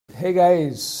Hey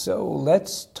guys, so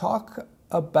let's talk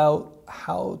about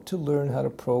how to learn how to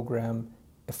program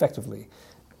effectively.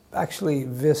 Actually,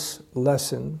 this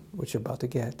lesson, which you're about to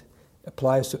get,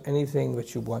 applies to anything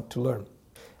that you want to learn.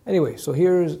 Anyway, so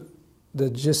here's the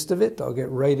gist of it. I'll get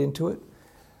right into it.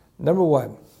 Number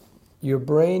one, your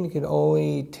brain can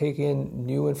only take in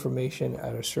new information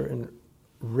at a certain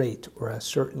rate or a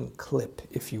certain clip,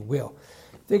 if you will.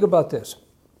 Think about this.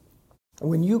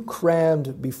 When you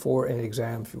crammed before an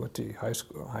exam, if you went to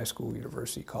high school,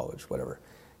 university, college, whatever,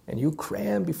 and you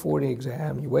crammed before the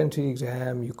exam, you went to the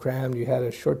exam, you crammed, you had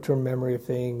a short-term memory of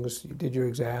things, you did your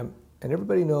exam, and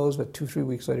everybody knows that 2-3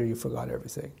 weeks later you forgot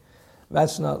everything.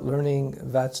 That's not learning,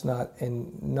 that's not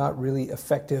really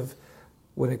effective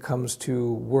when it comes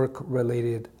to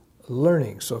work-related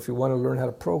learning. So if you want to learn how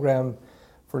to program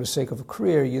for the sake of a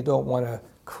career, you don't want to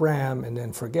cram and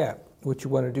then forget. What you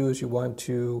want to do is you want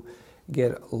to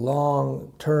get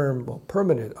long-term,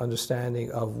 permanent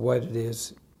understanding of what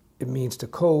it means to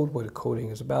code, what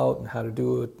coding is about, and how to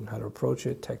do it, and how to approach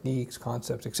it, techniques,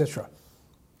 concepts, etc.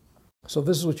 So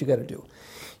this is what you got to do.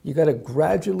 You got to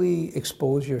gradually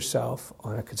expose yourself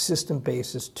on a consistent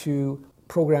basis to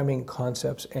programming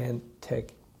concepts and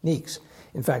techniques.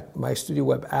 In fact, my Studio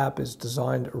Web app is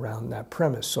designed around that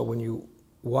premise. So when you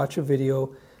watch a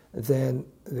video, then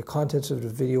the contents of the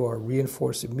video are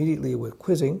reinforced immediately with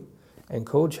quizzing and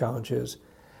code challenges.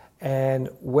 And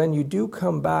when you do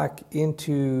come back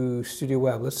into Studio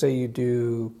Web, let's say you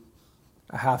do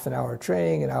a half an hour of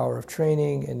training, an hour of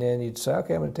training, and then you decide,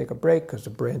 okay, I'm going to take a break because the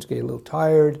brain's getting a little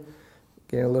tired,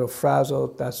 getting a little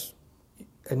frazzled. That's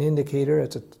an indicator.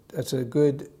 That's a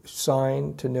good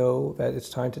sign to know that it's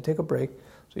time to take a break.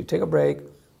 So you take a break,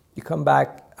 you come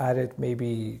back at it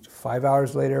maybe 5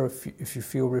 hours later if you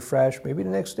feel refreshed, maybe the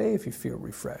next day if you feel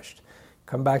refreshed.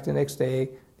 Come back the next day.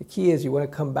 The key is you want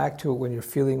to come back to it when you're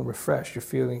feeling refreshed, you're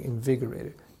feeling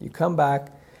invigorated. You come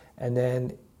back, and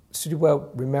then Studio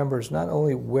Web remembers not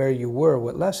only where you were,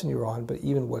 what lesson you were on, but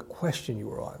even what question you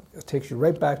were on. It takes you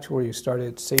right back to where you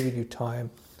started, saving you time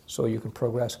so you can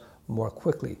progress more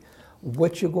quickly.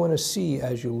 What you're going to see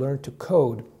as you learn to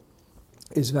code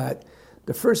is that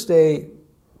the first day,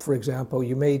 for example,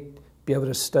 you may be able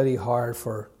to study hard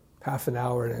for half an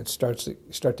hour and start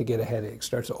to get a headache,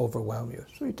 starts to overwhelm you.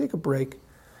 So you take a break.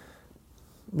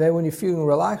 Then when you're feeling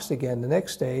relaxed again, the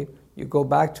next day, you go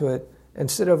back to it.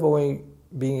 Instead of only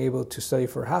being able to study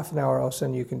for half an hour, all of a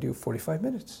sudden you can do 45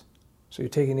 minutes. So you're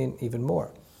taking in even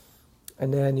more.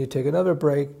 And then you take another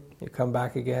break, you come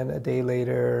back again a day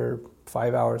later,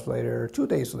 5 hours later, 2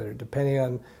 days later, depending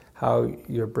on how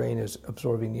your brain is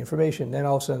absorbing the information. Then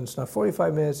all of a sudden it's not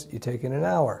 45 minutes, you take in an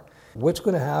hour. What's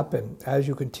going to happen as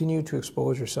you continue to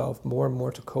expose yourself more and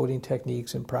more to coding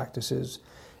techniques and practices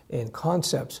and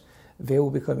concepts, they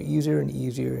will become easier and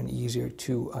easier and easier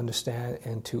to understand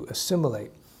and to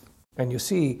assimilate. And you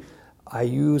see, I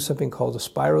use something called the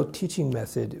spiral teaching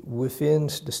method within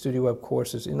the Studio Web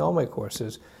courses, in all my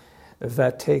courses,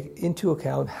 that take into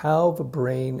account how the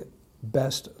brain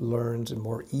best learns and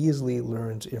more easily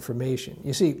learns information.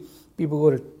 You see, people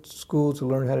go to school to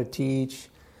learn how to teach,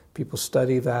 people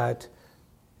study that.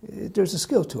 There's a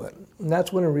skill to it. And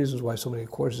that's one of the reasons why so many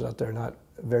courses out there are not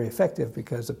very effective,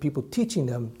 because the people teaching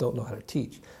them don't know how to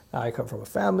teach. Now, I come from a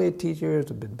family of teachers.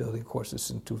 I've been building courses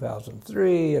since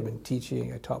 2003. I've been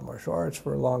teaching. I taught martial arts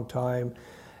for a long time.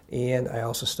 And I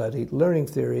also studied learning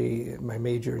theory. My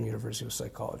major in University of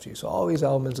Psychology. So all these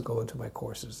elements go into my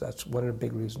courses. That's one of the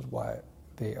big reasons why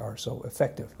they are so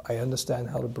effective. I understand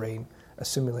how the brain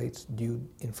assimilates new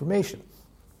information.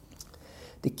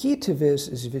 The key to this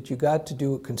is that you got to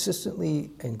do it consistently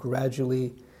and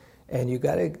gradually, and you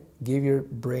got to give your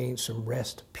brain some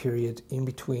rest periods in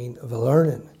between the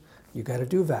learning. You got to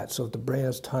do that so that the brain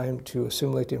has time to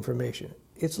assimilate the information.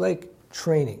 It's like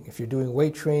training. If you're doing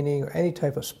weight training or any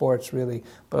type of sports, really,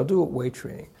 but I'll do it weight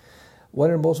training.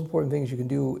 One of the most important things you can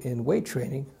do in weight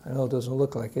training, I know it doesn't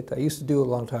look like it, I used to do it a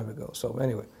long time ago, so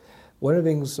anyway, one of the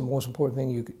things, the most important thing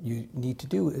you need to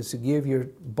do is to give your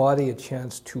body a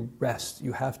chance to rest.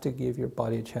 You have to give your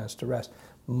body a chance to rest.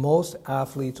 Most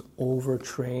athletes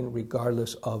overtrain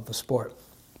regardless of the sport.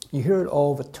 You hear it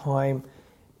all the time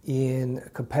in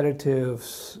competitive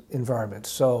environments.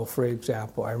 So, for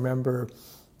example, I remember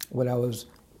when I was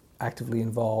actively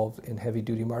involved in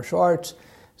heavy-duty martial arts,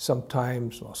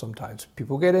 sometimes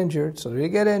people get injured, so they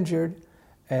get injured,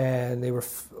 and they were,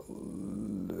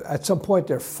 at some point,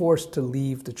 they're forced to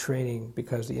leave the training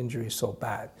because the injury is so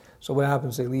bad. So what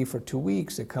happens, they leave for 2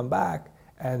 weeks, they come back,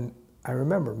 and I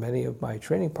remember many of my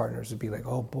training partners would be like,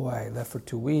 oh boy, I left for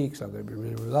 2 weeks, I'm going to be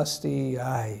really rusty,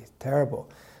 terrible.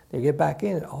 They get back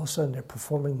in, and all of a sudden they're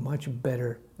performing much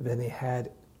better than they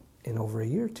had in over a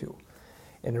year or two.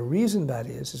 And the reason that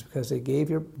is because they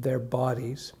gave their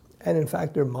bodies, and in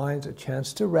fact their minds, a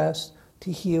chance to rest,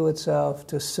 to heal itself,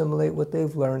 to assimilate what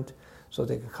they've learned, so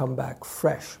they could come back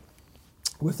fresh.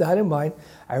 With that in mind,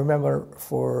 I remember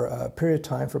for a period of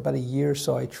time, for about a year or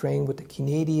so, I trained with the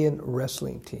Canadian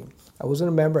wrestling team. I wasn't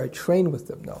a member, I trained with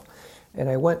them though. And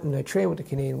I went and I trained with the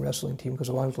Canadian wrestling team because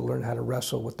I wanted to learn how to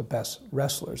wrestle with the best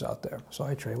wrestlers out there. So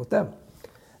I trained with them.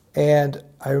 And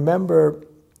I remember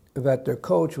that their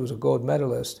coach, who was a gold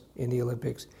medalist in the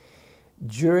Olympics,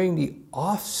 during the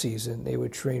off season, they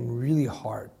would train really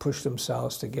hard, push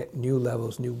themselves to get new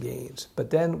levels, new gains. But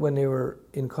then when they were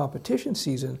in competition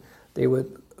season, they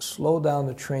would slow down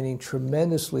the training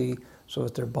tremendously so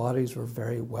that their bodies were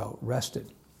very well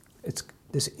rested.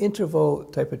 This interval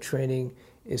type of training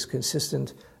is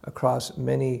consistent across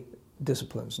many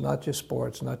disciplines, not just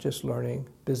sports, not just learning,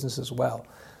 business as well.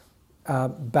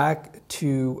 Back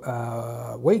to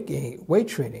weight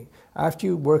training. After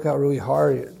you work out really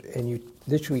hard and you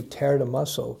literally tear the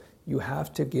muscle, you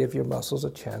have to give your muscles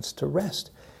a chance to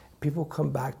rest. People come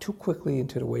back too quickly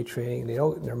into the weight training.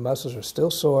 Their muscles are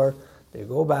still sore. They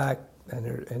go back and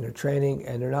they're training,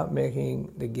 and they're not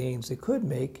making the gains they could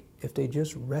make if they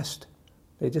just rest.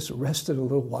 They just rested a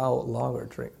little while longer.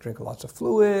 Drink lots of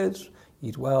fluids,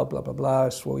 eat well, blah blah blah,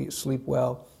 sleep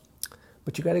well.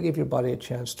 But you got to give your body a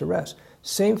chance to rest.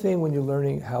 Same thing when you're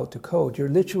learning how to code. You're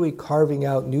literally carving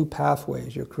out new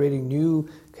pathways. You're creating new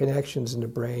connections in the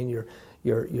brain.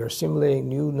 You're assimilating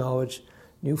new knowledge,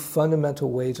 new fundamental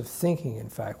ways of thinking. In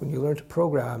fact, when you learn to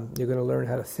program, you're going to learn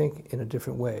how to think in a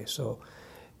different way. So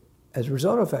as a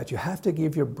result of that, you have to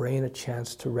give your brain a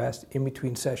chance to rest in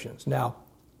between sessions. Now,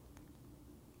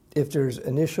 if there's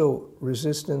initial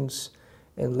resistance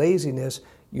and laziness,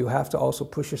 you have to also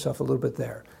push yourself a little bit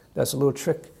there. That's a little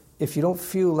trick. If you don't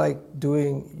feel like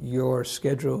doing your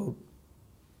scheduled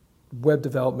web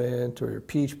development or your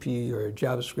PHP or your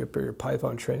JavaScript or your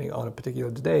Python training on a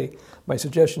particular day, my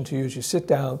suggestion to you is you sit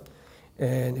down,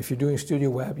 and if you're doing Studio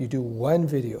Web, you do one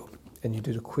video and you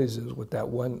do the quizzes with that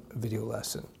one video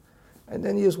lesson. And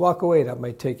then you just walk away. That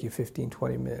might take you 15,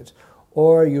 20 minutes.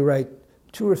 Or you write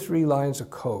 2 or 3 lines of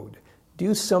code.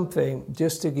 Do something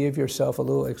just to give yourself a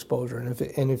little exposure.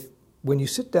 And if when you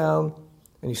sit down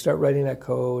and you start writing that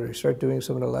code or you start doing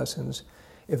some of the lessons,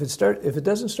 if it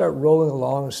doesn't start rolling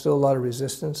along, there's still a lot of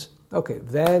resistance, okay,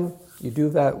 then you do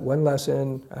that one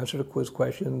lesson, answer the quiz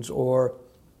questions, or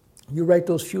you write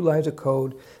those few lines of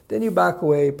code, then you back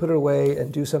away, put it away,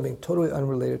 and do something totally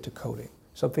unrelated to coding,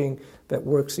 something that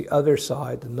works the other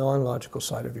side, the non-logical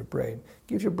side of your brain.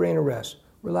 Give your brain a rest,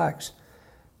 relax.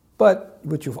 But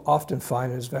what you often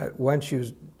find is that once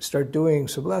you start doing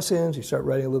some lessons, you start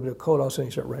writing a little bit of code, all of a sudden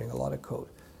you start writing a lot of code.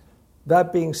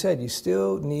 That being said, you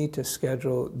still need to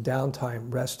schedule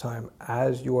downtime, rest time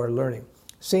as you are learning.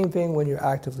 Same thing when you're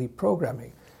actively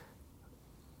programming.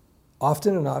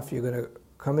 Often enough, you're going to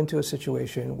come into a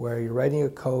situation where you're writing a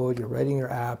code, you're writing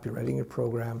your app, you're writing your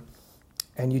program,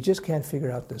 and you just can't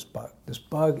figure out this bug. This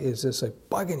bug is just like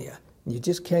bugging you. You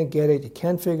just can't get it, you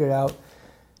can't figure it out.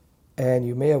 And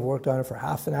you may have worked on it for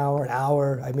half an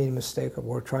hour. I made a mistake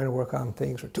of trying to work on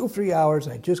things for 2 or 3 hours,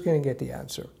 and I just couldn't get the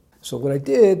answer. So what I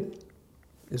did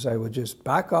is I would just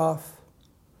back off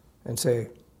and say,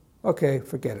 okay,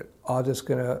 forget it. I'm just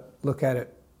going to look at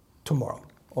it tomorrow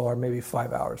or maybe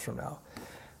 5 hours from now.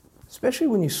 Especially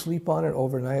when you sleep on it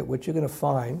overnight, what you're going to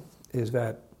find is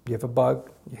that you have a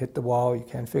bug, you hit the wall, you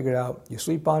can't figure it out, you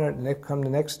sleep on it, and come the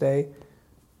next day,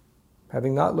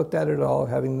 having not looked at it at all,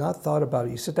 having not thought about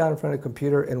it, you sit down in front of the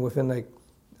computer, and within like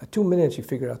 2 minutes, you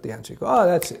figure out the answer. You go, oh,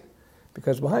 that's it.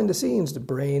 Because behind the scenes, the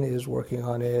brain is working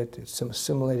on it, it's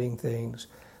assimilating things.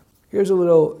 Here's a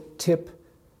little tip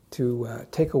to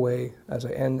take away as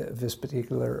I end this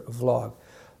particular vlog.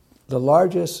 The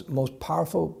largest, most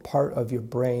powerful part of your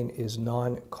brain is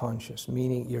non-conscious,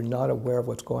 meaning you're not aware of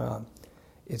what's going on.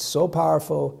 It's so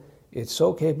powerful, it's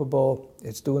so capable,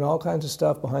 it's doing all kinds of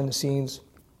stuff behind the scenes.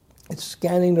 It's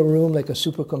scanning the room like a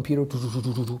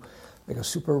supercomputer, like a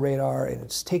super radar, and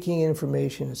it's taking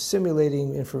information, it's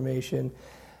simulating information,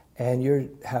 and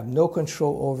you have no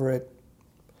control over it.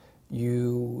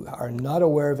 You are not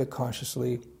aware of it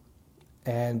consciously,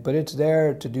 but it's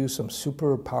there to do some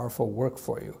super powerful work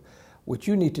for you. What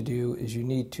you need to do is you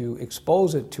need to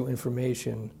expose it to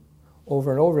information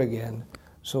over and over again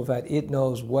so that it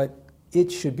knows what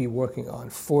it should be working on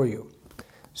for you.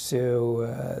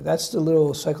 So that's the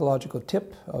little psychological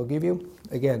tip I'll give you.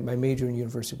 Again, my major in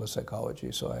university was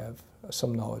psychology, so I have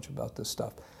some knowledge about this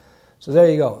stuff. So there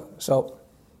you go. So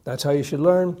that's how you should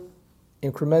learn.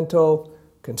 Incremental,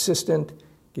 consistent.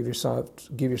 Give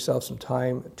yourself some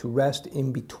time to rest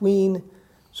in between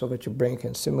so that your brain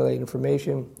can assimilate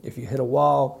information. If you hit a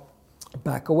wall,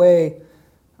 back away,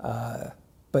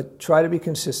 but try to be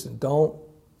consistent. Don't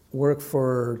work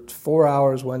for 4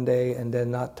 hours one day and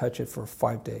then not touch it for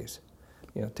 5 days.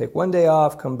 Take one day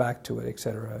off, come back to it,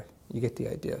 etc. You get the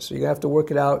idea. So you're going to have to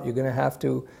work it out. You're going to have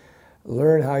to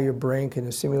learn how your brain can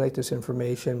assimilate this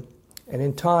information. And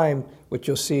in time, what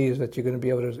you'll see is that you're going to be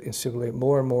able to assimilate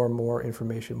more and more and more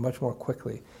information much more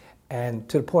quickly. And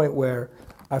to the point where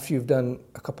after you've done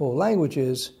a couple of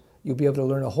languages, you'll be able to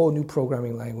learn a whole new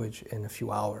programming language in a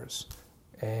few hours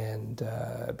and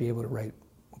be able to write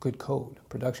good code,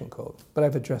 production code. But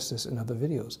I've addressed this in other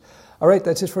videos. All right,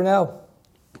 that's it for now.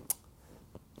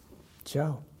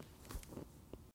 Ciao.